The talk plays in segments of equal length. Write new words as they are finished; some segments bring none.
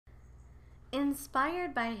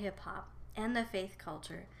Inspired by hip-hop and the faith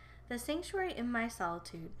culture, The Sanctuary in My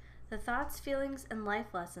Solitude, The Thoughts, Feelings, and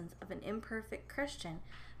Life Lessons of an Imperfect Christian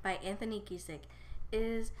by Anthony Giesick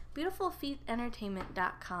is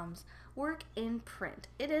BeautifulFeetEntertainment.com's work in print.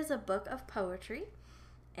 It is a book of poetry,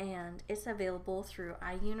 and it's available through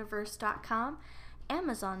iUniverse.com,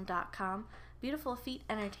 Amazon.com,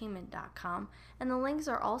 BeautifulFeetEntertainment.com, and the links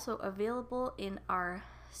are also available in our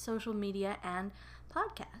social media and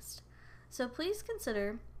podcast. So please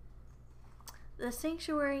consider The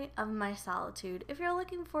Sanctuary of My Solitude if you're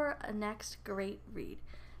looking for a next great read.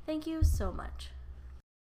 Thank you so much.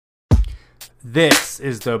 This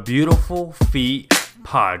is the Beautiful Feet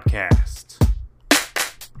Podcast,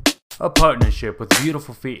 a partnership with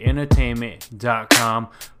BeautifulFeetEntertainment.com.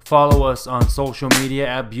 Follow us on social media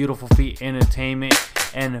at Beautiful Feet Entertainment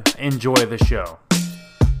and enjoy the show.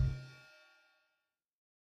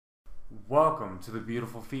 Welcome to the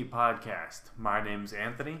Beautiful Feet Podcast. My name's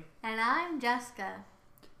Anthony. And I'm Jessica.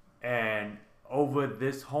 And over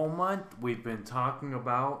this whole month, we've been talking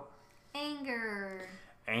about Anger.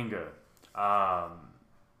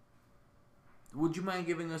 Would you mind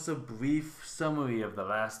giving us a brief summary of the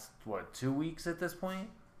last, 2 weeks at this point?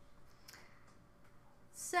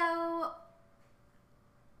 So,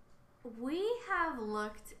 we have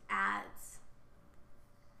looked at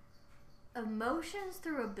emotions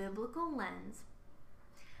through a biblical lens,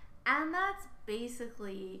 and that's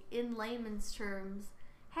basically, in layman's terms,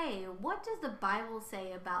 hey, what does the Bible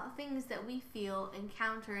say about things that we feel,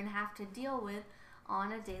 encounter, and have to deal with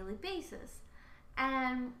on a daily basis?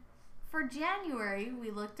 And for January, we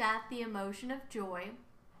looked at the emotion of joy.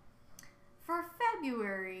 For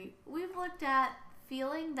February, we've looked at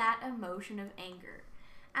feeling that emotion of anger.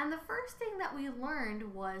 And the first thing that we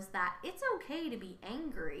learned was that it's okay to be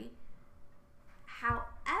angry.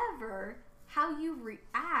 However, how you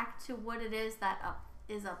react to what it is that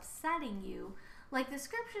is upsetting you, like the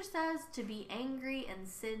scripture says, to be angry and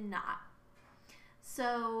sin not.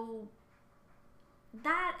 So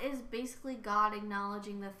that is basically God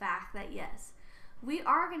acknowledging the fact that yes, we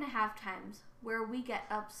are going to have times where we get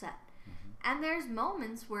upset. And there's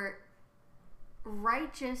moments where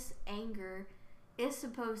righteous anger is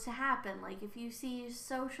supposed to happen. Like if you see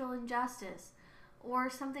social injustice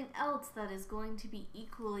or something else that is going to be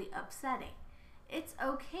equally upsetting, it's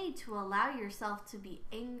okay to allow yourself to be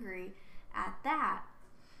angry at that.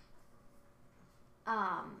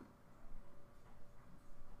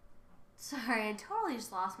 Sorry, I totally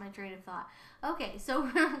just lost my train of thought. Okay, so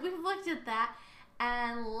we've looked at that,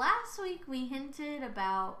 and last week we hinted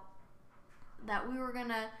about that we were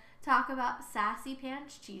gonna talk about Sassy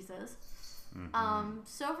Pants Jesus.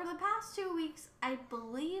 So for the past 2 weeks, I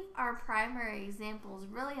believe our primary examples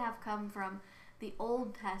really have come from the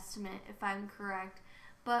Old Testament, if I'm correct.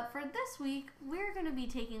 But for this week, we're going to be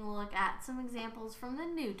taking a look at some examples from the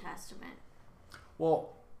New Testament.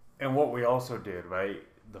 Well, and what we also did, right?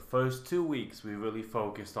 The first 2 weeks, we really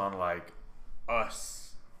focused on like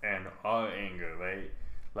us and our anger, right?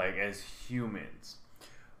 Like as humans.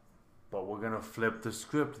 But we're going to flip the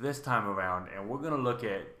script this time around, and we're going to look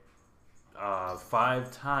at 5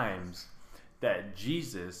 times that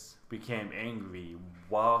Jesus became angry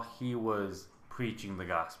while he was preaching the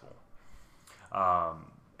gospel.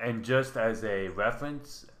 And just as a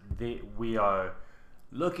reference, we are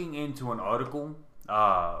looking into an article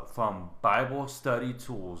from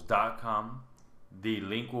BibleStudyTools.com. The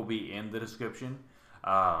link will be in the description.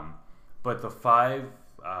 But the five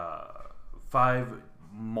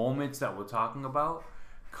moments that we're talking about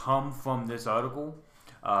come from this article.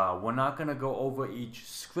 We're not going to go over each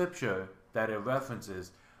scripture that it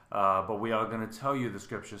references, but we are going to tell you the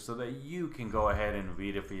scripture so that you can go ahead and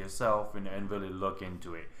read it for yourself and really look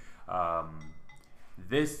into it.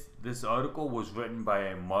 This article was written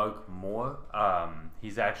by Mark Moore.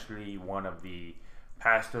 He's actually one of the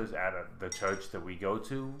pastors at the church that we go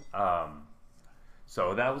to.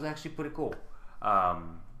 So that was actually pretty cool.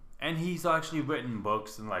 And he's actually written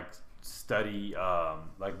books and like study,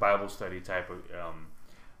 like Bible study type of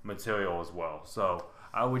material as well. So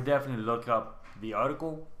I would definitely look up the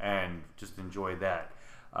article and just enjoy that.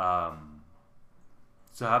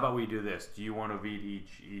 So how about we do this? Do you want to read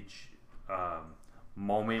each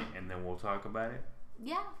moment and then we'll talk about it?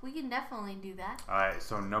 Yeah, we can definitely do that. All right,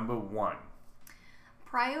 so number 1.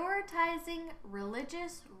 Prioritizing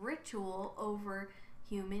religious ritual over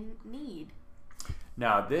human need.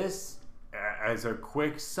 Now this, as a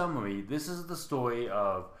quick summary, this is the story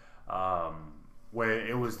of where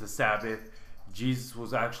it was the Sabbath. Jesus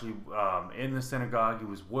was actually in the synagogue. He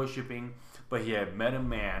was worshiping, but he had met a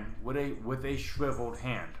man with a shriveled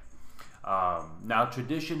hand. Now,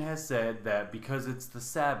 tradition has said that because it's the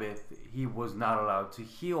Sabbath, he was not allowed to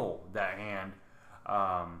heal that hand.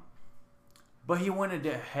 But he went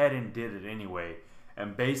ahead and did it anyway.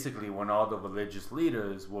 And basically, when all the religious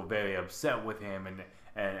leaders were very upset with him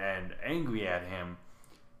and angry at him,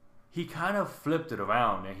 he kind of flipped it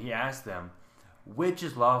around and he asked them, which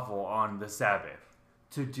is lawful on the Sabbath?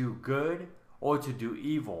 To do good or to do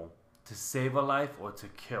evil? To save a life or to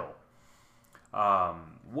kill?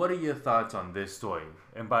 What are your thoughts on this story?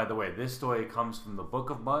 And by the way, this story comes from the book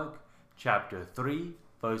of Mark, chapter 3,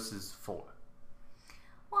 verses 4.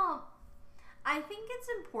 Well, I think it's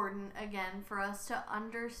important, again, for us to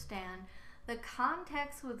understand the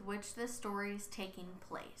context with which this story is taking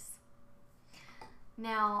place.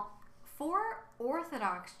 Now, for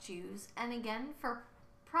Orthodox Jews, and again, for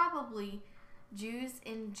probably Jews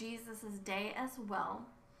in Jesus' day as well,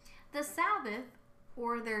 the Sabbath,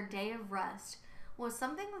 or their day of rest, was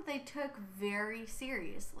something that they took very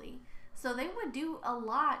seriously. So they would do a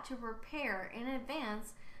lot to prepare in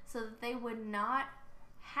advance so that they would not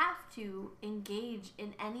have to engage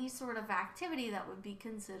in any sort of activity that would be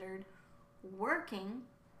considered working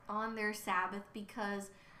on their Sabbath,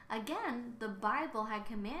 because again, the Bible had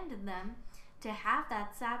commanded them to have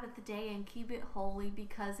that Sabbath day and keep it holy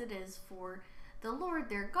because it is for the Lord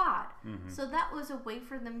their God. Mm-hmm. So that was a way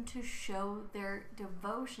for them to show their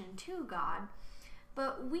devotion to God.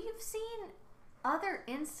 But we've seen other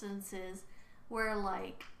instances where,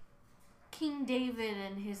 like, King David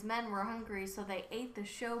and his men were hungry, so they ate the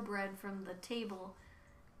showbread from the table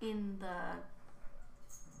in the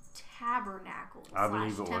tabernacle. I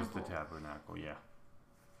believe it was the tabernacle, yeah.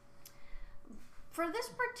 For this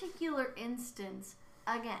particular instance,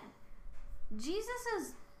 again, Jesus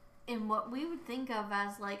is in what we would think of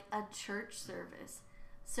as like a church service.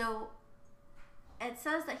 So it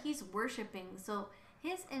says that he's worshiping. So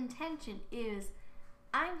his intention is,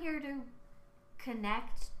 I'm here to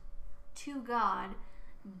connect to God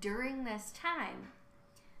during this time.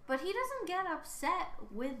 But he doesn't get upset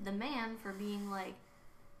with the man for being like,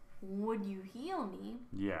 would you heal me?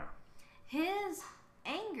 Yeah. His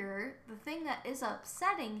anger, the thing that is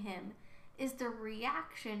upsetting him, is the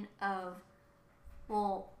reaction of,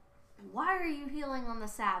 well, why are you healing on the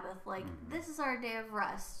Sabbath? Like, this is our day of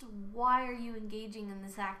rest. Why are you engaging in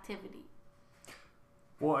this activity?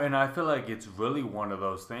 Well, and I feel like it's really one of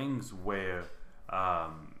those things where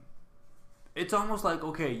it's almost like,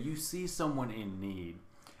 okay, you see someone in need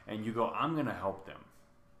and you go, I'm going to help them.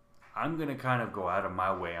 I'm going to kind of go out of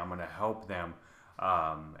my way. I'm going to help them.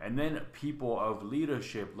 And then people of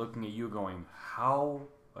leadership looking at you going, how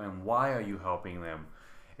and why are you helping them?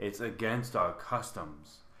 It's against our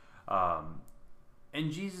customs.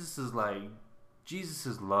 And Jesus'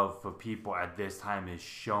 love for people at this time is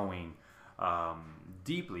showing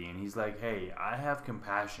deeply. And he's like, hey, I have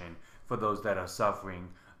compassion for those that are suffering,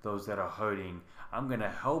 those that are hurting. I'm going to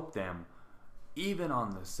help them even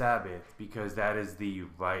on the Sabbath because that is the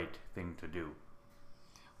right thing to do.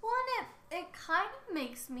 Well, and it kind of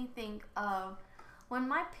makes me think of when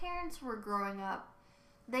my parents were growing up,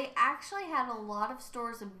 they actually had a lot of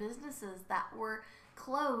stores and businesses that were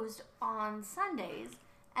closed on Sundays,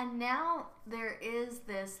 and now there is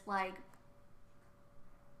this like,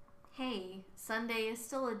 hey, Sunday is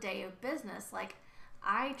still a day of business. Like,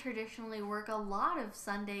 I traditionally work a lot of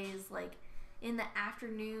Sundays, like in the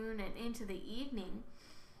afternoon and into the evening,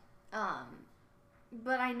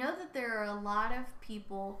 but I know that there are a lot of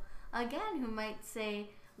people, again, who might say,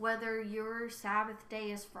 whether your Sabbath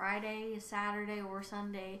day is Friday, Saturday, or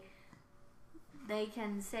Sunday, they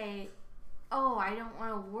can say, oh, I don't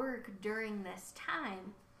want to work during this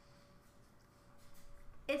time.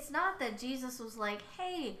 It's not that Jesus was like,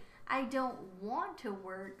 hey, I don't want to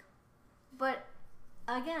work. But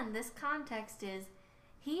again, this context is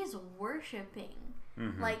he's worshiping.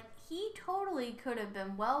 Mm-hmm. Like, he totally could have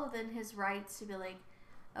been well within his rights to be like,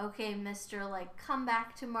 okay, mister, like, come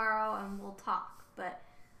back tomorrow and we'll talk. But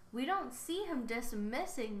we don't see him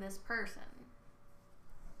dismissing this person.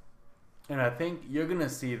 And I think you're going to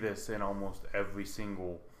see this in almost every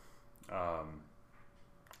single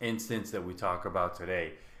instance that we talk about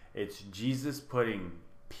today. It's Jesus putting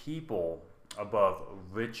people above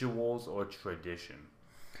rituals or tradition.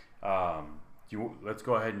 Let's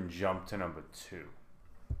go ahead and jump to number 2.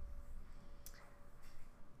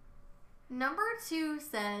 Number 2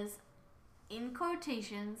 says, in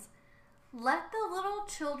quotations, let the little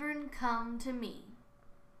children come to me.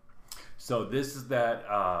 So this is that,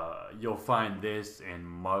 you'll find this in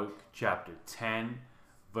Mark chapter 10,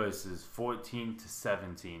 verses 14 to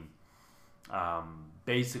 17.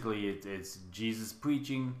 Basically, it's Jesus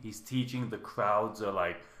preaching. He's teaching. The crowds are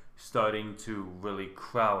like starting to really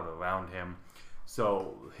crowd around him.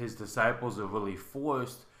 So his disciples are really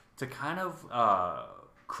forced to kind of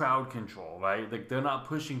crowd control, right? Like they're not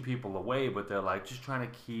pushing people away, but they're like just trying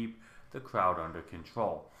to keep the crowd under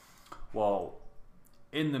control. Well,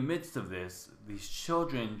 in the midst of this, these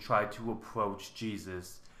children try to approach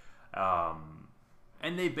Jesus,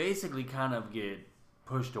 and they basically kind of get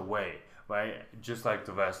pushed away, right? Just like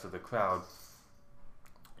the rest of the crowd.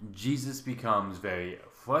 Jesus becomes very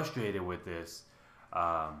frustrated with this,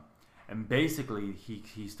 and basically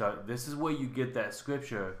he start. This is where you get that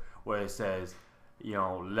scripture where it says,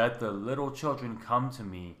 let the little children come to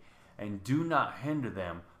me, and do not hinder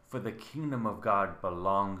them, for the kingdom of God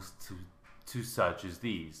belongs to such as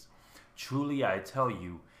these. Truly I tell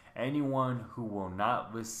you, anyone who will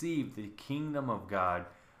not receive the kingdom of God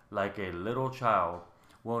like a little child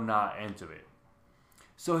will not enter it.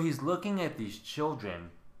 So he's looking at these children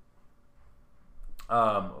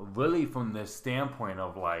really from the standpoint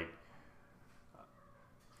of like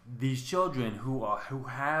these children who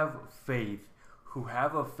have faith, who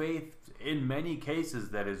have a faith in many cases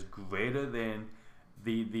that is greater than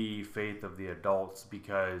the faith of the adults,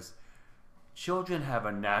 because children have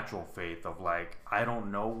a natural faith of like, I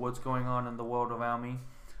don't know what's going on in the world around me.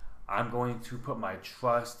 I'm going to put my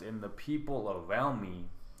trust in the people around me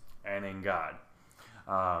and in God.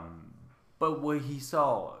 But the way he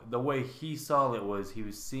saw it was he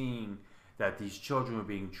was seeing that these children were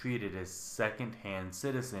being treated as second-hand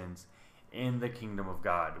citizens in the kingdom of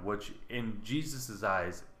God, which in Jesus'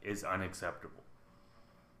 eyes is unacceptable.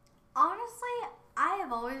 Honestly, I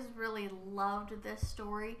have always really loved this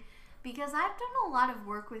story because I've done a lot of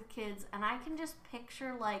work with kids, and I can just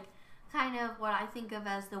picture like kind of what I think of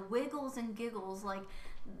as the wiggles and giggles. Like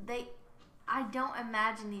I don't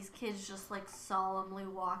imagine these kids just like solemnly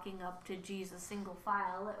walking up to Jesus single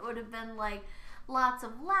file. It would have been like lots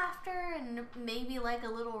of laughter and maybe like a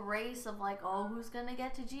little race of like, oh, who's gonna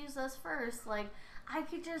get to Jesus first? Like I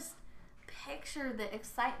could just picture the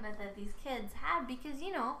excitement that these kids had because,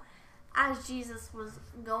 as Jesus was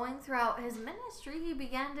going throughout his ministry, he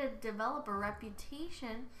began to develop a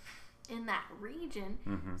reputation in that region.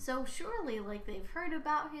 Mm-hmm. So surely like they've heard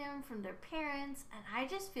about him from their parents, and I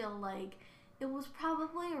just feel like it was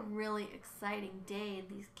probably a really exciting day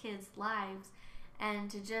in these kids' lives,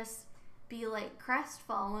 and to just be like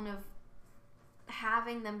crestfallen of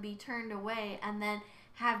having them be turned away, and then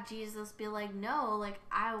have Jesus be like, no, like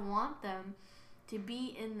I want them to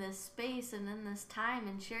be in this space and in this time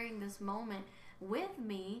and sharing this moment with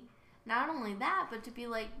me. Not only that, but to be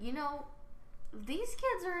like, these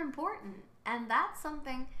kids are important, and that's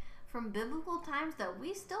something from biblical times that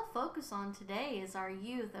we still focus on today is our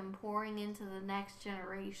youth and pouring into the next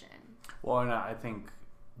generation. Well, and I think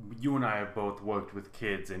you and I have both worked with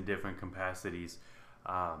kids in different capacities,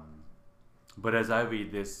 but as I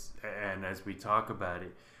read this and as we talk about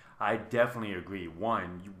it, I definitely agree.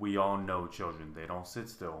 One, we all know children. They don't sit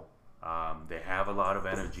still. They have a lot of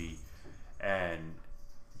energy. And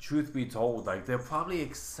truth be told, like they're probably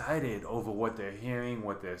excited over what they're hearing,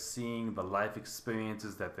 what they're seeing, the life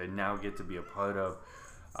experiences that they now get to be a part of.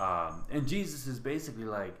 And Jesus is basically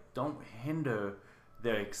like, don't hinder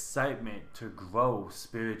their excitement to grow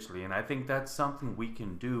spiritually. And I think that's something we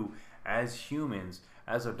can do as humans.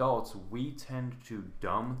 As adults, we tend to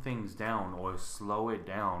dumb things down or slow it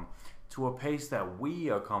down to a pace that we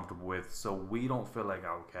are comfortable with, so we don't feel like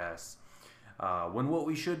outcasts. When what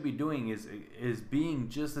we should be doing is being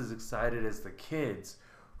just as excited as the kids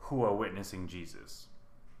who are witnessing Jesus.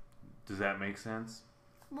 Does that make sense?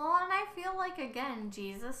 Well, and I feel like, again,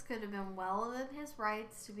 Jesus could have been well within his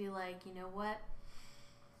rights to be like, you know what?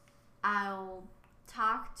 I'll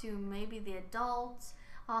talk to maybe the adults.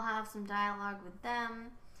 I'll have some dialogue with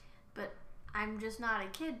them, but I'm just not a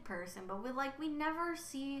kid person. But we never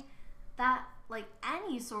see that, like,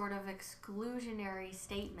 any sort of exclusionary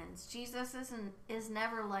statements. Jesus is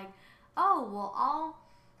never like, oh, well, I'll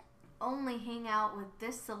only hang out with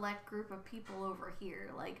this select group of people over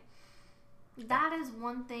here. Like, that is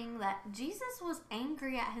one thing that Jesus was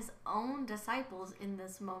angry at his own disciples in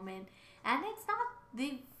this moment, and it's not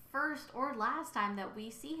the first or last time that we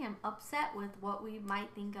see him upset with what we might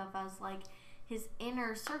think of as like his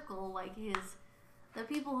inner circle, like the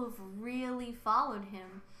people who've really followed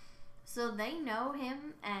him, so they know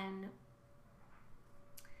him, and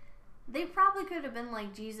they probably could have been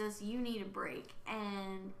like, Jesus, you need a break,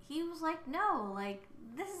 and he was like, no, like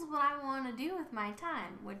this is what I want to do with my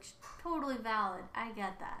time, which totally valid. I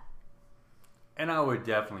get that. And I would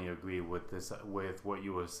definitely agree with this, with what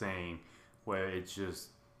you were saying, where it's just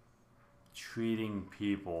treating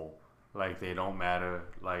people like they don't matter.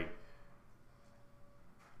 Like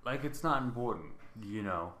like it's not important, you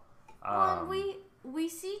know. Well, we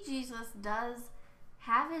see Jesus does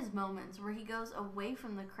have his moments where he goes away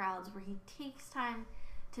from the crowds, where he takes time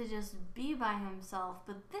to just be by himself,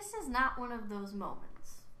 but this is not one of those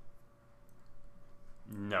moments.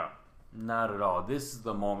 No, not at all. This is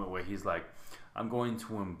the moment where he's like, I'm going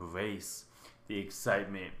to embrace the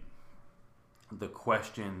excitement, the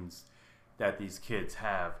questions that these kids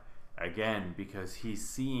have, again, because he's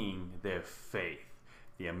seeing their faith,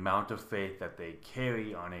 the amount of faith that they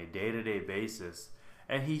carry on a day-to-day basis,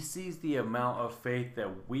 and he sees the amount of faith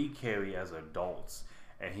that we carry as adults,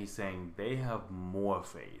 and he's saying they have more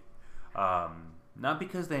faith. Not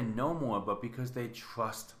because they know more, but because they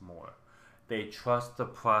trust more. They trust the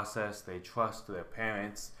process, they trust their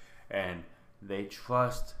parents, and they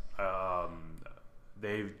trust God,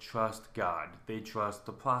 they trust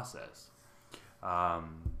the process.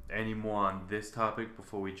 Any more on this topic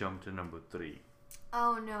before we jump to number 3?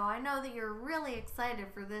 Oh no, I know that you're really excited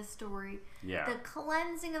for this story. Yeah. The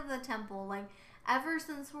cleansing of the temple. Like, ever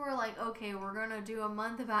since we're like, okay, we're going to do a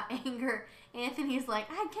month about anger, Anthony's like,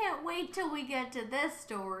 I can't wait till we get to this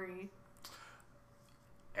story.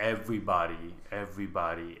 Everybody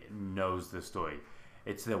knows the story.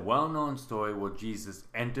 It's the well-known story where Jesus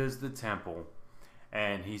enters the temple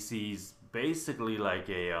and he sees basically like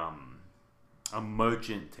a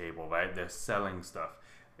merchant table, right? They're selling stuff.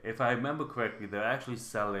 If I remember correctly, they're actually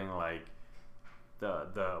selling like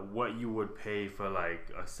the what you would pay for like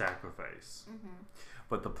a sacrifice. Mm-hmm.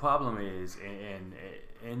 But the problem is,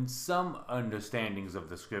 in some understandings of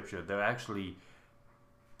the scripture, they're actually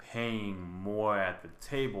paying more at the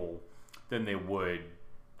table than they would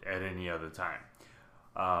at any other time.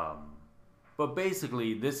 But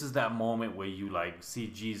basically, this is that moment where you like see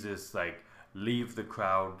Jesus like leave the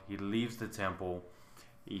crowd. He leaves the temple.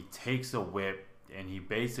 He takes a whip and he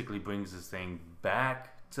basically brings this thing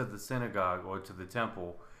back to the synagogue or to the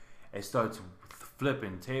temple and starts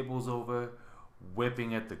flipping tables over,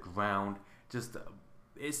 whipping at the ground. Just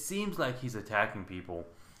it seems like he's attacking people,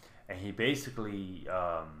 and he basically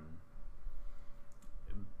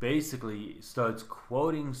starts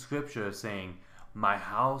quoting scripture saying, my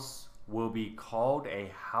house will be called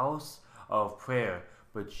a house of prayer,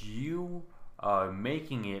 but you are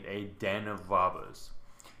making it a den of robbers.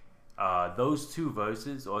 Those two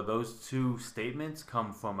verses, or those two statements,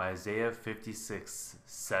 come from Isaiah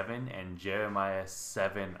 56:7 and Jeremiah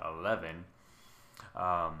 7:11.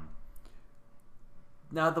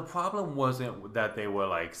 Now the problem wasn't that they were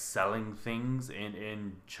like selling things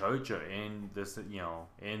in church or in this,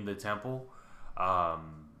 in the temple.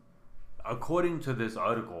 According to this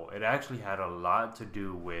article, it actually had a lot to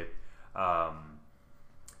do with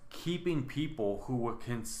keeping people who were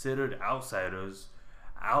considered outsiders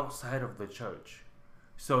outside of the church.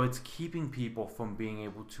 So it's keeping people from being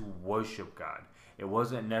able to worship God. It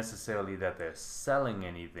wasn't necessarily that they're selling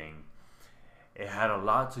anything. It had a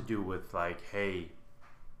lot to do with like, hey,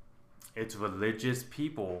 it's religious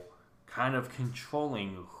people kind of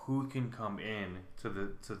controlling who can come in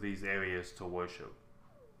to these areas to worship.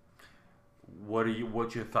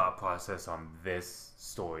 What's your thought process on this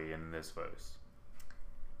story in this verse?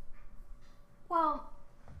 Well,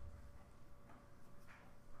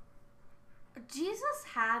 Jesus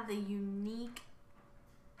had the unique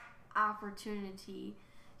opportunity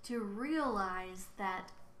to realize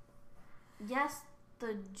that, yes,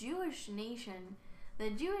 the Jewish nation, the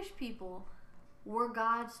Jewish people, were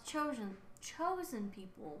God's chosen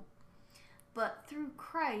people, but through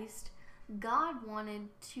Christ, God wanted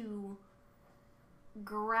to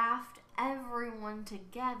graft everyone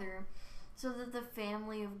together so that the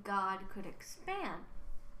family of God could expand.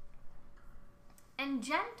 And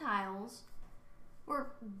Gentiles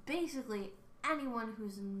were basically anyone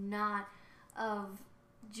who's not of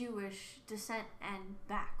Jewish descent and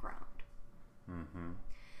background. Mm-hmm.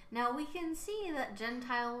 Now we can see that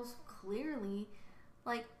Gentiles clearly,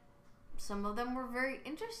 like, some of them were very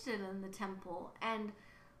interested in the temple, and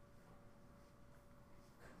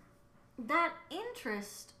that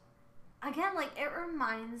interest, again, like, it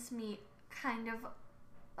reminds me kind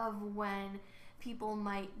of when people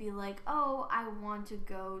might be like, oh, I want to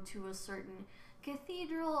go to a certain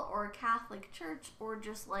cathedral or a Catholic church, or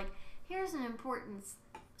just like, here's an important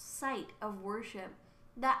site of worship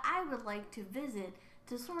that I would like to visit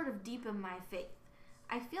to sort of deepen my faith.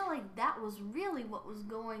 I feel like that was really what was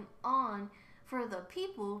going on for the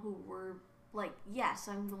people who were like, yes,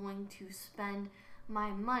 I'm going to spend my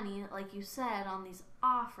money, like you said, on these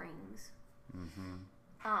offerings. Mm-hmm.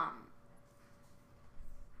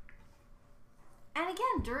 And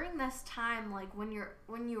again, during this time, like when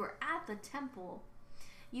you were at the temple,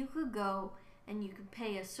 you could go and you could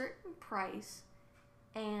pay a certain price,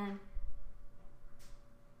 and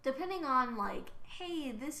depending on like,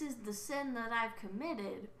 hey, this is the sin that I've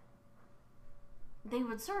committed, they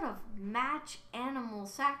would sort of match animal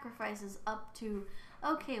sacrifices up to,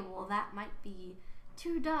 okay, well, that might be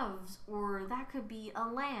 2 doves, or that could be a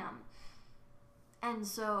lamb. And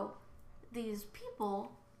so these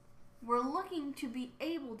people were looking to be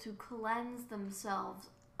able to cleanse themselves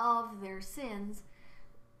of their sins.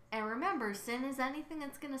 And remember, sin is anything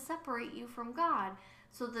that's going to separate you from God.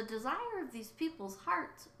 So the desire of these people's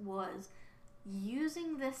hearts was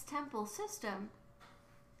using this temple system,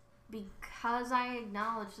 because I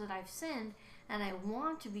acknowledge that I've sinned and I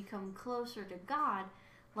want to become closer to God,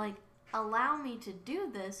 like, allow me to do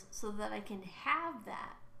this so that I can have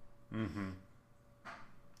that. Mm-hmm.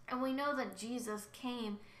 And we know that Jesus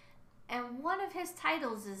came, and one of his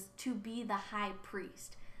titles is to be the high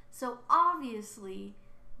priest. So obviously,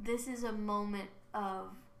 this is a moment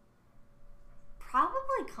of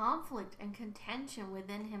probably conflict and contention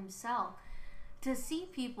within himself. To see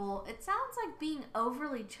people, it sounds like being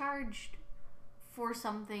overly charged for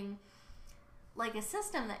something, like a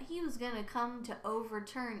system that he was going to come to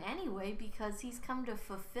overturn anyway, because he's come to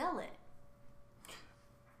fulfill it.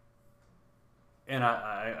 And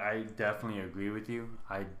I definitely agree with you.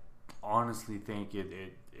 I honestly think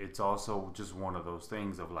it's also just one of those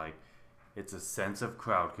things of like, it's a sense of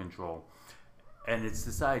crowd control. And it's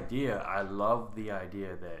this idea, I love the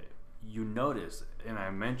idea that you notice, and I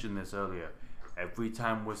mentioned this earlier, every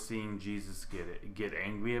time we're seeing Jesus get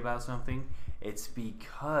angry about something, it's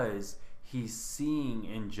because he's seeing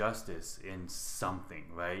injustice in something,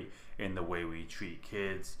 right? In the way we treat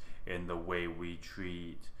kids, in the way we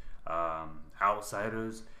treat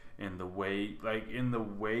outsiders, in the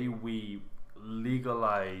way we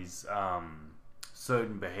legalize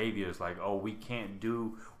certain behaviors, like, oh, we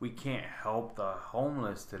can't help the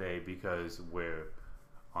homeless today because we're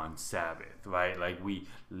on Sabbath, right? Like, we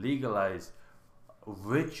legalize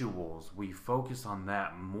rituals. We focus on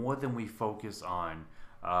that more than we focus on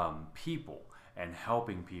people and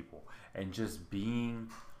helping people and just being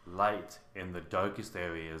light in the darkest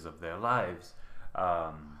areas of their lives.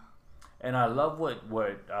 And I love what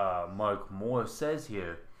Mark Moore says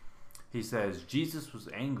here. He says, Jesus was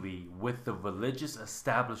angry with the religious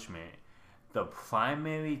establishment, the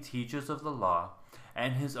primary teachers of the law,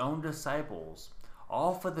 and his own disciples,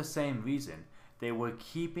 all for the same reason. They were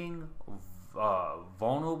keeping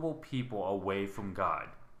vulnerable people away from God.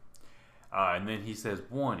 And then he says,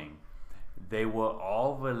 warning, they were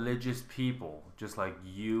all religious people, just like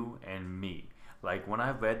you and me. Like, when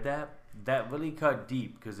I read that, that really cut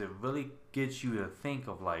deep, because it really gets you to think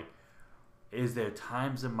of, like, is there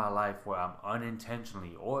times in my life where I'm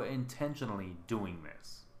unintentionally or intentionally doing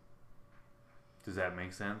this? Does that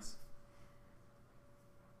make sense?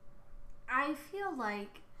 I feel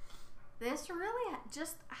like this really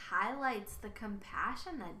just highlights the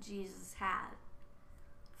compassion that Jesus had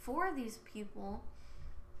for these people.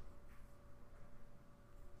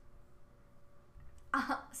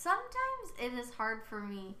 Sometimes it is hard for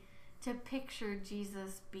me to picture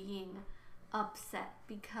Jesus being upset,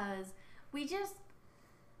 because we just,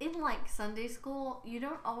 in like Sunday school, you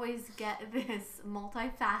don't always get this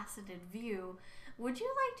multifaceted view. Would you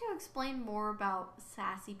like to explain more about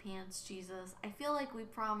Sassy Pants Jesus? I feel like we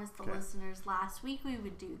promised the listeners last week we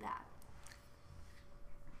would do that.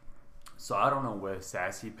 So I don't know where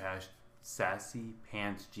Sassy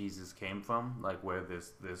Pants Jesus came from, like where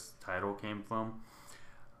this title came from,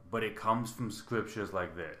 but it comes from scriptures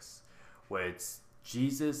like this, where it's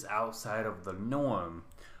Jesus outside of the norm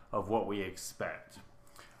of what we expect,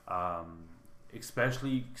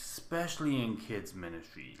 especially in kids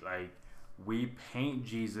ministry. Like, we paint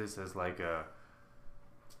Jesus as like a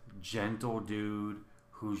gentle dude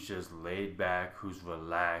who's just laid back, who's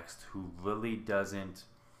relaxed, who really doesn't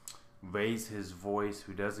raise his voice,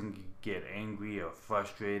 who doesn't get angry or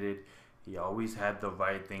frustrated. He always had the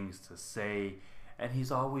right things to say, and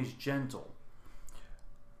he's always gentle.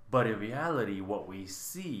 But in reality, what we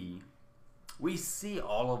see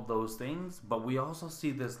all of those things, but we also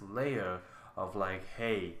see this layer of like,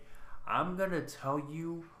 hey, I'm going to tell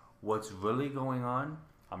you what's really going on.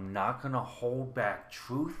 I'm not going to hold back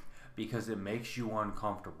truth because it makes you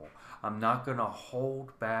uncomfortable. I'm not going to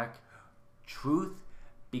hold back truth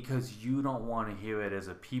because you don't want to hear it as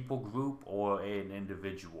a people group or an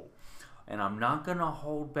individual. And I'm not going to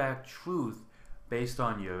hold back truth based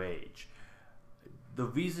on your age. The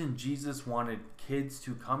reason Jesus wanted kids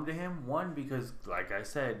to come to him, one, because, like I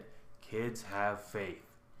said, kids have faith.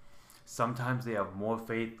 Sometimes they have more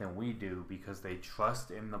faith than we do because they trust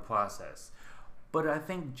in the process. But I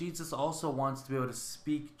think Jesus also wants to be able to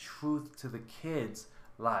speak truth to the kids'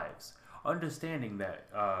 lives, understanding that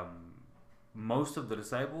most of the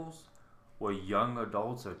disciples were young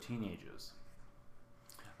adults or teenagers.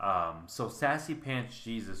 So Sassy Pants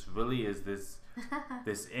Jesus really is this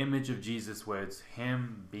image of Jesus where it's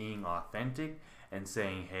him being authentic and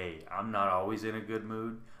saying, hey, I'm not always in a good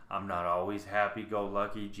mood. I'm not always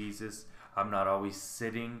happy-go-lucky, Jesus. I'm not always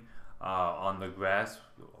sitting on the grass,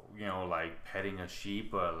 like petting a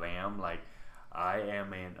sheep or a lamb. Like, I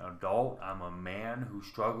am an adult. I'm a man who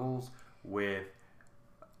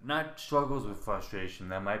not struggles with frustration,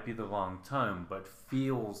 that might be the wrong term, but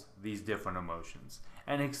feels these different emotions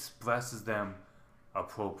and expresses them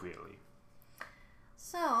appropriately.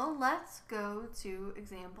 So let's go to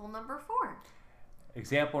example number 4.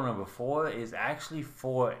 Example number 4 is actually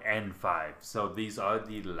 4 and 5. So these are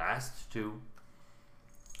the last 2.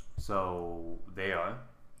 So they are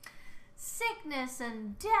sickness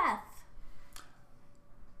and death.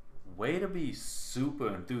 Way to be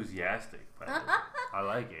super enthusiastic. I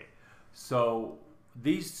like it. So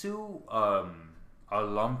these 2 are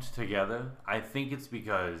lumped together. I think it's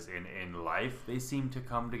because in life they seem to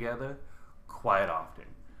come together quite often.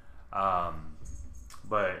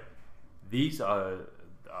 But these are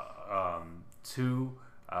 2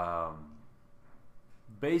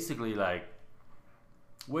 basically like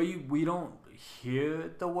where we don't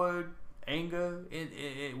hear the word anger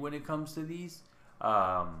when it comes to these,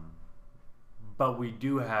 but we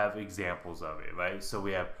do have examples of it, right? So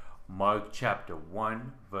we have Mark chapter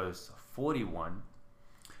 1 verse 41,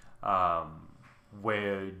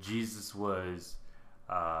 where Jesus was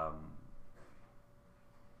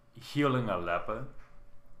healing a leper.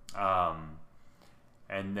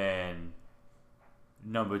 And then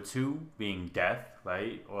number 2 being death,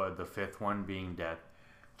 right? Or the 5th one being death.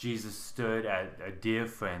 Jesus stood at a dear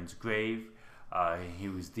friend's grave. He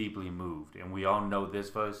was deeply moved. And we all know this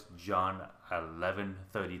verse, John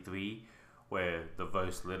 11:33, where the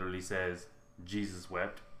verse literally says, Jesus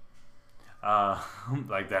wept.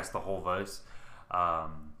 Like that's the whole verse.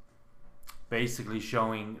 Basically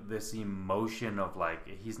showing this emotion of like,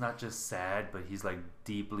 he's not just sad, but he's like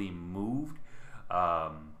deeply moved.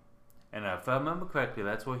 And if I remember correctly,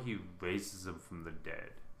 that's where he raises him from the dead.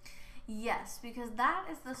 Yes, because that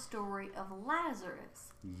is the story of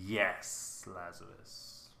Lazarus. Yes,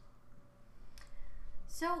 Lazarus.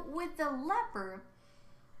 So with the leper,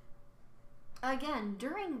 again,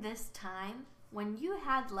 during this time, when you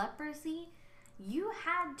had leprosy, you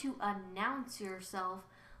had to announce yourself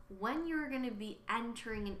when you were going to be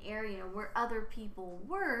entering an area where other people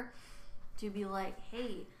were, to be like,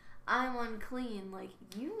 hey, I'm unclean, like,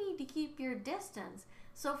 you need to keep your distance.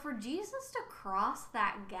 So for Jesus to cross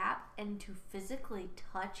that gap and to physically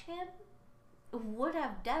touch him would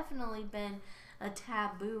have definitely been a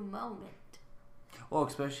taboo moment. Well,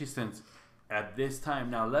 especially since at this time,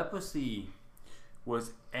 now leprosy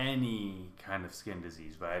was any kind of skin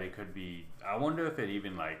disease, right? It could be, I wonder if it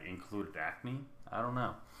even like included acne. I don't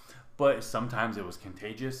know. But sometimes it was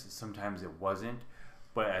contagious, sometimes it wasn't.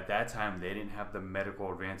 But at that time, they didn't have the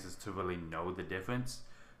medical advances to really know the difference.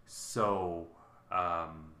 So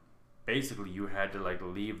basically, you had to like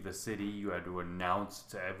leave the city. You had to announce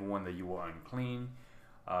to everyone that you were unclean.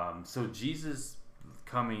 So Jesus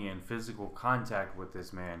coming in physical contact with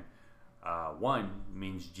this man, one,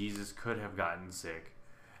 means Jesus could have gotten sick.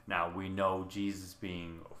 Now, we know Jesus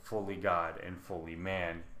being fully God and fully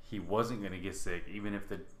man, he wasn't going to get sick, even if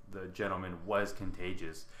the gentleman was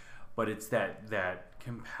contagious. But it's that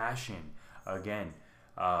compassion again.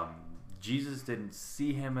 Jesus didn't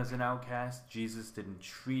see him as an outcast. Jesus didn't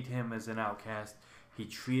treat him as an outcast. He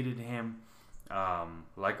treated him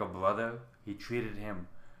like a brother. He treated him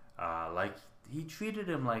like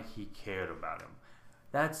he cared about him.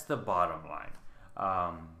 That's the bottom line.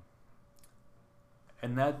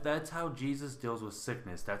 And that's how Jesus deals with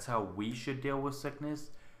sickness. That's how we should deal with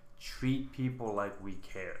sickness. Treat people like we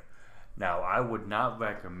care. Now, I would not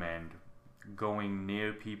recommend going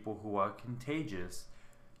near people who are contagious.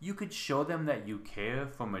 You could show them that you care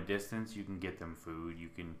from a distance. You can get them food.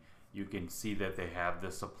 You can see that they have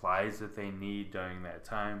the supplies that they need during that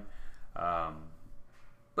time.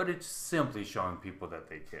 But it's simply showing people that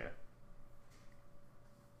they care.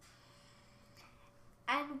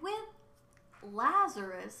 And with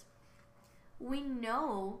Lazarus, we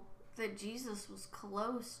know that Jesus was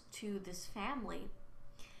close to this family.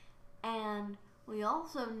 And we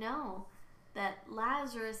also know that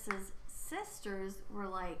Lazarus's sisters were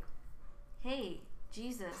like, hey,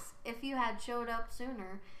 Jesus, if you had showed up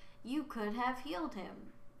sooner, you could have healed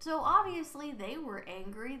him. So obviously they were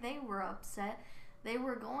angry, they were upset. They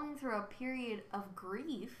were going through a period of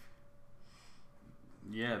grief.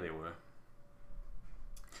 Yeah, they were.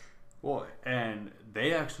 Well, and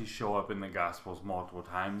they actually show up in the Gospels multiple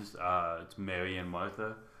times. It's Mary and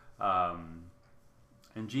Martha.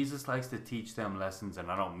 And Jesus likes to teach them lessons,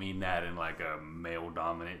 and I don't mean that in like a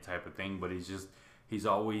male-dominant type of thing, but he's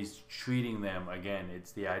always treating them, again,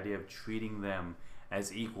 it's the idea of treating them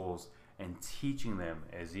as equals and teaching them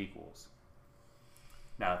as equals.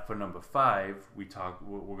 Now, for number 5, we're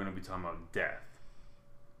going to be talking about death.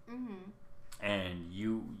 Mm-hmm. And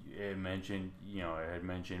you had mentioned,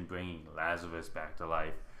 bringing Lazarus back to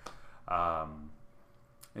life.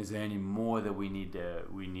 Is there any more that we need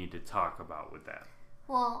to talk about with that?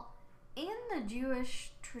 Well, in the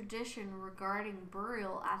Jewish tradition regarding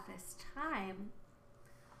burial at this time,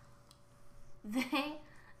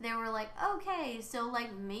 they were like, okay, so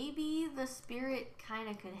like maybe the spirit kind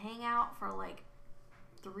of could hang out for like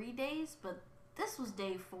 3 days, but this was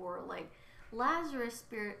day 4. Like, Lazarus'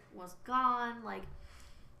 spirit was gone. Like,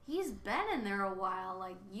 he's been in there a while.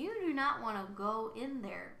 Like, you do not want to go in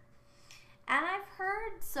there. And I've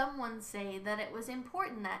heard someone say that it was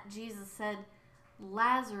important that Jesus said,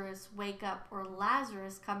 Lazarus wake up or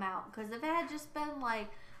Lazarus come out, because if it had just been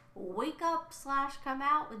like wake up / come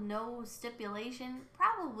out with no stipulation,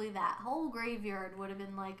 probably that whole graveyard would have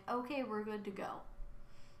been like, okay, we're good to go.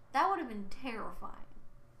 That would have been terrifying.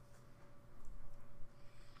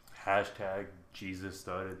 Hashtag Jesus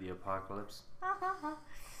started the apocalypse.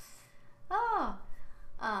 Oh,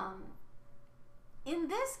 in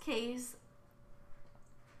this case,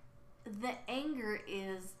 the anger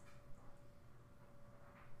is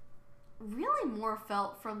really more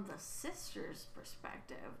felt from the sister's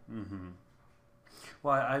perspective. Mm-hmm.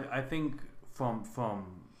 Well, I think from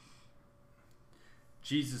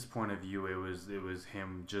Jesus' point of view, it was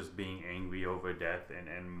him just being angry over death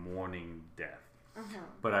and mourning death. Uh-huh.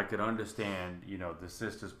 But I could understand, the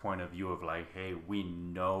sister's point of view of like, hey, we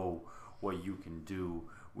know what you can do.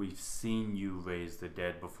 We've seen you raise the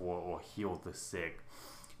dead before or heal the sick.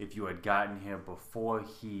 If you had gotten here before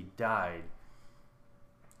he died,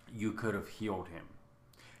 you could have healed him.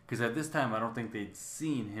 Because at this time, I don't think they'd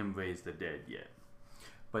seen him raise the dead yet.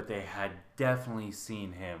 But they had definitely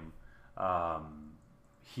seen him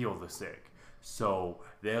heal the sick. So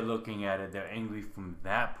they're looking at it, they're angry from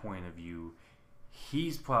that point of view.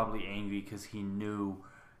 He's probably angry because he knew,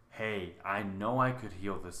 hey, I know I could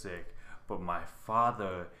heal the sick, but my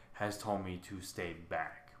Father has told me to stay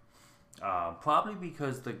back. Probably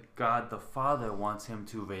because God the Father wants him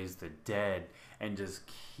to raise the dead and just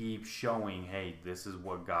keep showing, hey, this is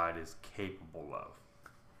what God is capable of.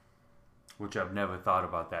 Which I've never thought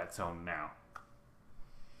about that till now.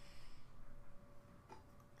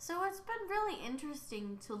 So it's been really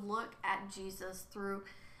interesting to look at Jesus through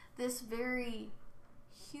this very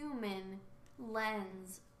human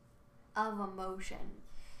lens of emotion.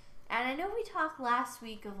 And I know we talked last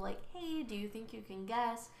week of like, hey, do you think you can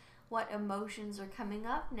guess what emotions are coming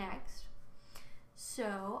up next?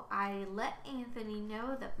 So I let Anthony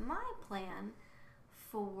know that my plan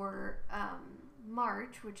for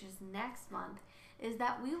March, which is next month, is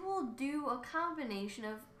that we will do a combination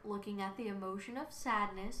of looking at the emotion of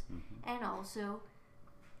sadness and also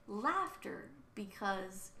laughter,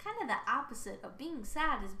 because kind of the opposite of being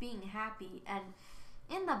sad is being happy. And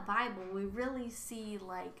in the Bible, we really see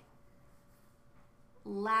like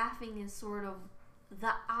laughing is sort of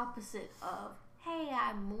the opposite of, hey,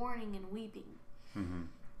 I'm mourning and weeping. Mm-hmm.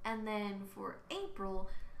 And then for April,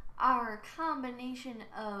 our combination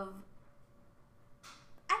of,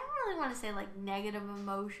 I don't really want to say like negative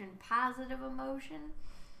emotion, positive emotion,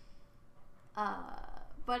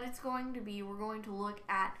 but it's going to be, we're going to look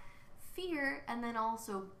at fear and then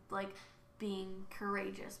also like being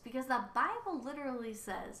courageous, because the Bible literally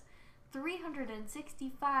says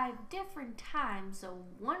 365 different times, so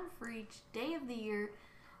one for each day of the year,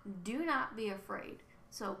 do not be afraid.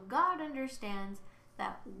 So God understands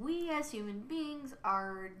that we as human beings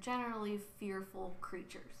are generally fearful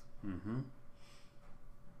creatures. Mm-hmm.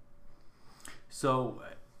 So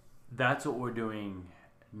that's what we're doing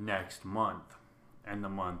next month and the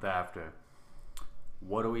month after.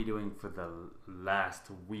 What are we doing for the last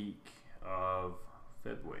week of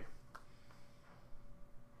February?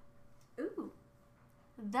 Ooh,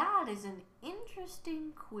 that is an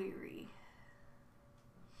interesting query.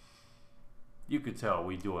 You could tell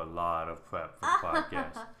we do a lot of prep for the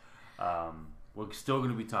podcast. We're still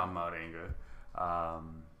going to be talking about anger.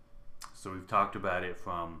 So we've talked about it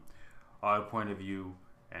from our point of view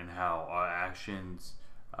and how our actions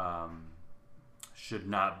should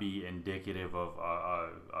not be indicative of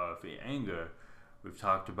anger. We've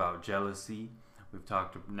talked about jealousy.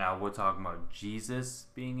 Now we're talking about Jesus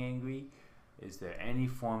being angry. Is there any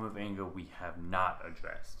form of anger we have not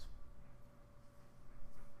addressed?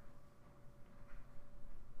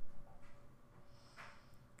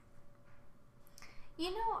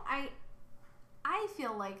 You know, I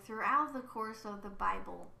feel like throughout the course of the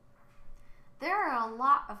Bible, there are a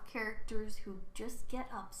lot of characters who just get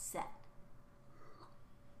upset.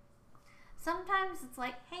 Sometimes it's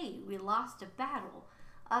like, hey, we lost a battle.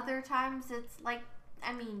 Other times it's like,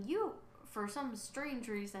 I mean, you, for some strange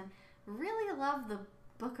reason, really love the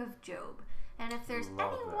book of Job. And if there's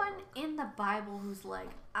anyone in the Bible who's like,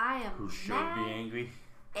 I am who should mad, be angry,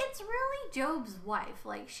 it's really Job's wife.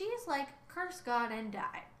 Like, she's like, curse God and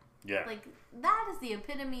die. yeah, Like, that is the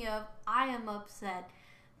epitome of I am upset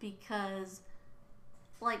because,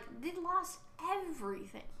 like, they lost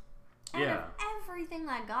everything. And yeah, if everything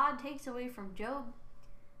that God takes away from Job,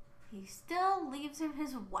 he still leaves him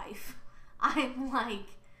his wife. I'm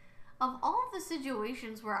like, of all the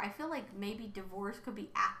situations where I feel like maybe divorce could be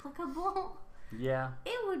applicable, yeah.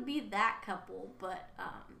 it would be that couple. But,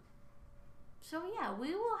 so yeah,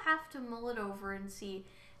 we will have to mull it over and see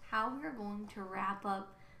how we're going to wrap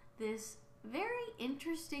up this very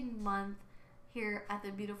interesting month here at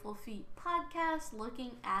the Beautiful Feet podcast,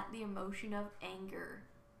 looking at the emotion of anger.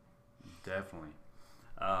 Definitely.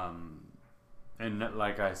 And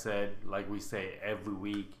like I said, like we say every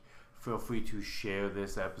week, feel free to share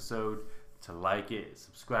this episode, to like it,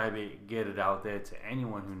 subscribe it, get it out there to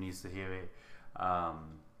anyone who needs to hear it.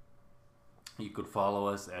 You could follow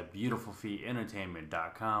us at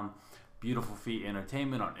beautifulfeetentertainment.com, Beautiful Feet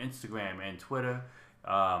Entertainment on Instagram and Twitter.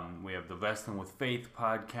 We have the Wrestling with Faith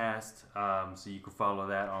podcast, so you can follow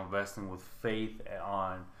that on Wrestling with Faith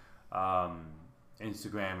on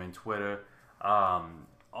Instagram and Twitter.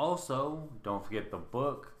 Also, don't forget the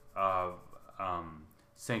book of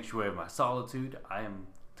Sanctuary of My Solitude. I am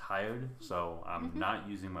tired, so I'm not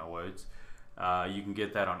using my words. You can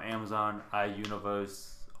get that on Amazon,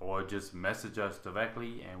 iUniverse, or just message us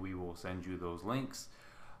directly and we will send you those links.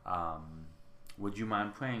 Would you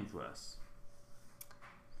mind praying for us?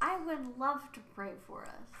 I would love to pray for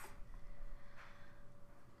us.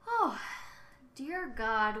 Oh, dear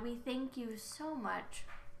God, we thank you so much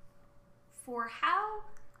for how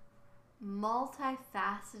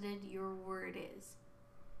multifaceted your word is.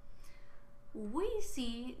 We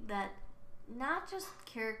see that not just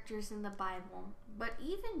characters in the Bible, but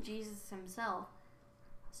even Jesus himself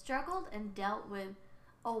struggled and dealt with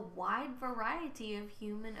a wide variety of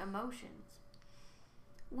human emotions.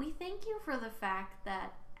 We thank you for the fact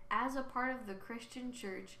that as a part of the Christian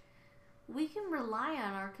church, we can rely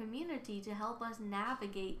on our community to help us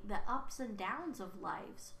navigate the ups and downs of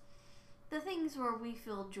lives, the things where we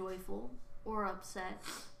feel joyful or upset.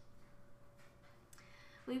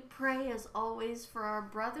 We pray as always for our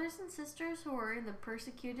brothers and sisters who are in the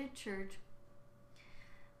persecuted church,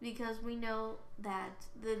 because we know that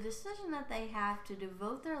the decision that they have to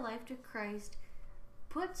devote their life to Christ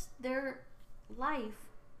puts their life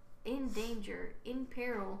in danger, in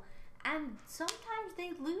peril, and sometimes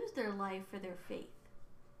they lose their life for their faith.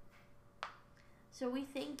 So we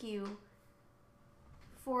thank you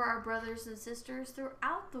for our brothers and sisters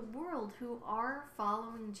throughout the world who are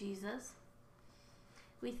following Jesus.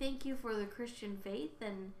 We thank you for the Christian faith,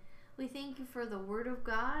 and we thank you for the Word of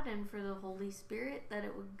God and for the Holy Spirit, that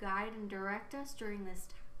it would guide and direct us during this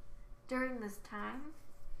time.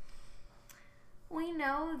 We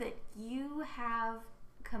know that you have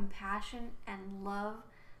compassion and love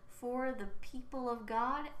for the people of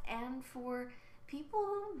God and for people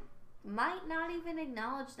who might not even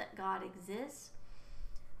acknowledge that God exists,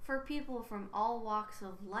 for people from all walks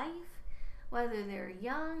of life, whether they're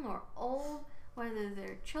young or old, whether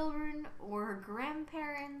they're children or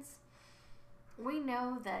grandparents. We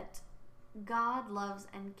know that God loves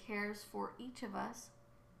and cares for each of us.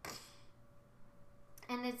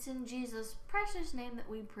 And it's in Jesus' precious name that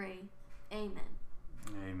we pray. Amen.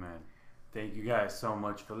 Amen. Thank you guys so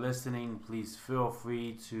much for listening. Please feel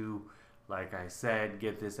free to, like I said,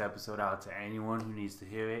 get this episode out to anyone who needs to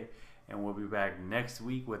hear it. And we'll be back next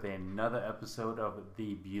week with another episode of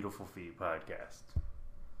the Beautiful Feet podcast.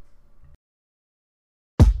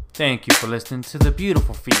 Thank you for listening to the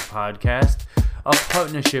Beautiful Feet podcast, a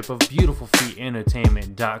partnership of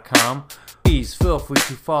BeautifulFeetEntertainment.com. Please feel free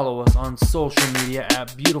to follow us on social media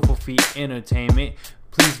at Beautiful Feet Entertainment.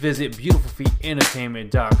 Please visit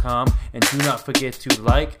BeautifulFeetEntertainment.com and do not forget to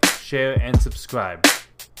like, share, and subscribe.